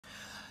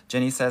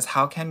Jenny says,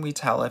 how can we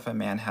tell if a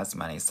man has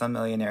money? Some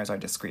millionaires are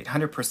discreet.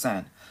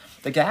 100%.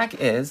 The gag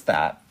is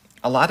that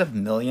a lot of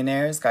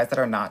millionaires, guys that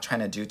are not trying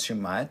to do too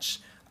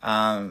much,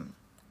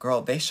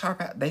 girl, they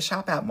shop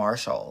at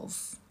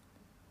Marshall's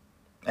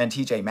and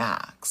TJ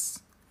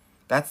Maxx.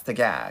 That's the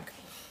gag.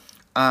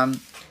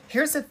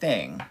 Here's the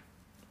thing.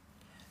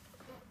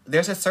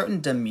 There's a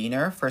certain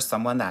demeanor for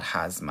someone that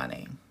has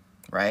money,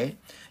 right?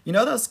 You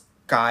know those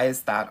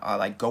guys that are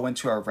like go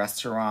into a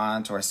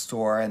restaurant or a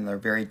store and they're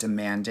very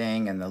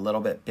demanding and a little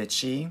bit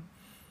bitchy?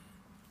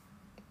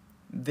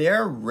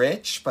 They're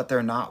rich, but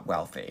they're not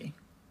wealthy.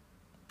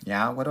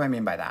 Yeah, what do I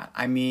mean by that?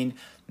 I mean,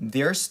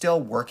 they're still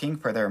working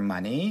for their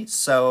money,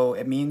 so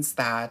it means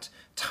that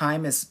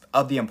time is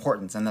of the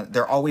importance and that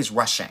they're always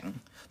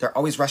rushing. They're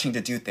always rushing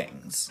to do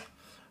things.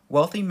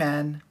 Wealthy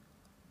men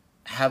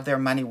have their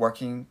money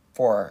working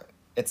for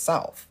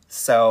itself,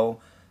 so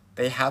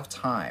they have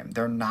time.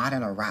 They're not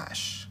in a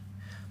rush.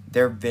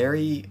 They're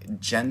very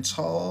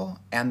gentle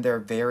and they're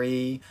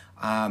very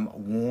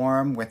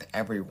warm with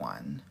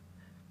everyone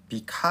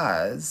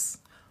because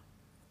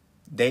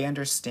they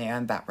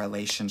understand that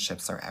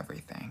relationships are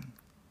everything,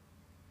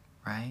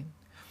 right?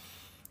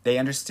 They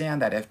understand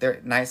that if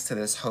they're nice to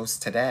this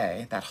host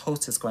today, that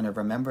host is going to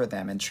remember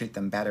them and treat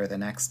them better the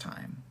next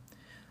time.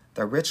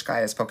 The rich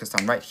guy is focused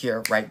on right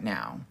here, right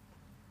now,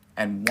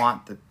 and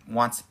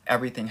wants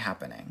everything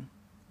happening,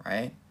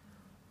 right?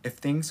 If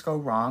things go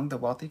wrong, the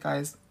wealthy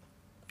guy's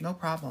no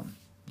problem.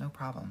 No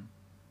problem.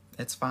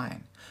 It's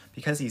fine.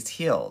 Because he's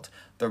healed.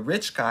 The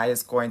rich guy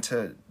is going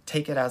to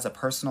take it as a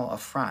personal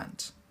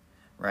affront,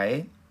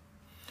 right?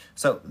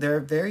 So there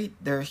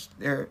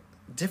are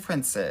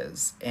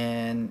differences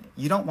in,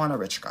 you don't want a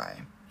rich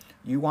guy.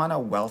 You want a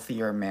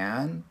wealthier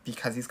man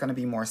because he's going to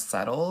be more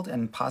settled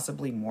and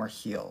possibly more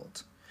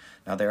healed.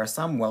 Now, there are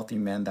some wealthy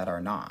men that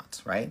are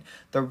not, right?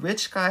 The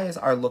rich guys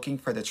are looking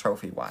for the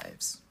trophy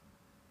wives.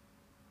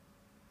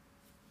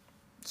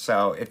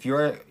 So if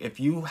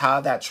you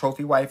have that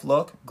trophy wife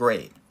look,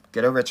 great.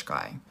 Get a rich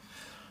guy.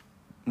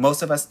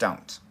 Most of us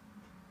don't,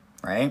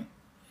 right?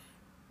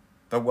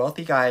 The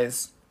wealthy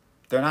guys,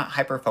 they're not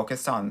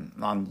hyper-focused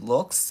on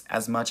looks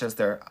as much as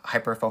they're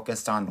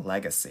hyper-focused on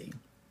legacy.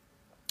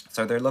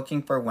 So they're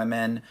looking for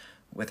women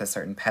with a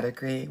certain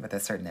pedigree, with a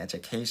certain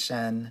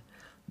education,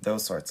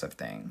 those sorts of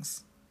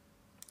things.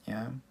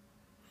 Yeah.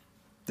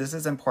 This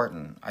is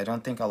important. I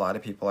don't think a lot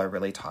of people are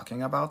really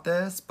talking about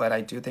this, but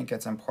I do think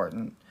it's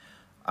important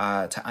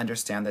to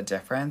understand the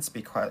difference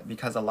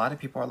because a lot of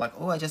people are like,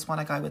 oh, I just want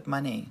a guy with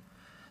money.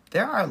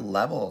 There are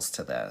levels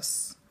to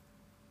this.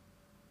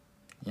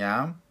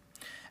 Yeah?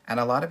 And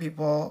a lot of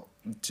people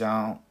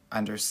don't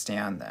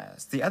understand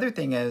this. The other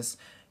thing is,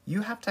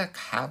 you have to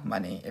have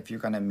money if you're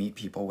going to meet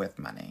people with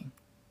money.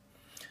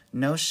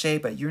 No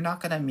shade, but you're not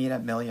going to meet a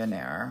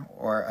millionaire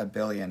or a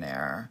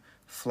billionaire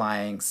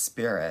flying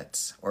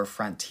Spirit or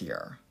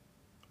Frontier,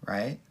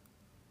 right?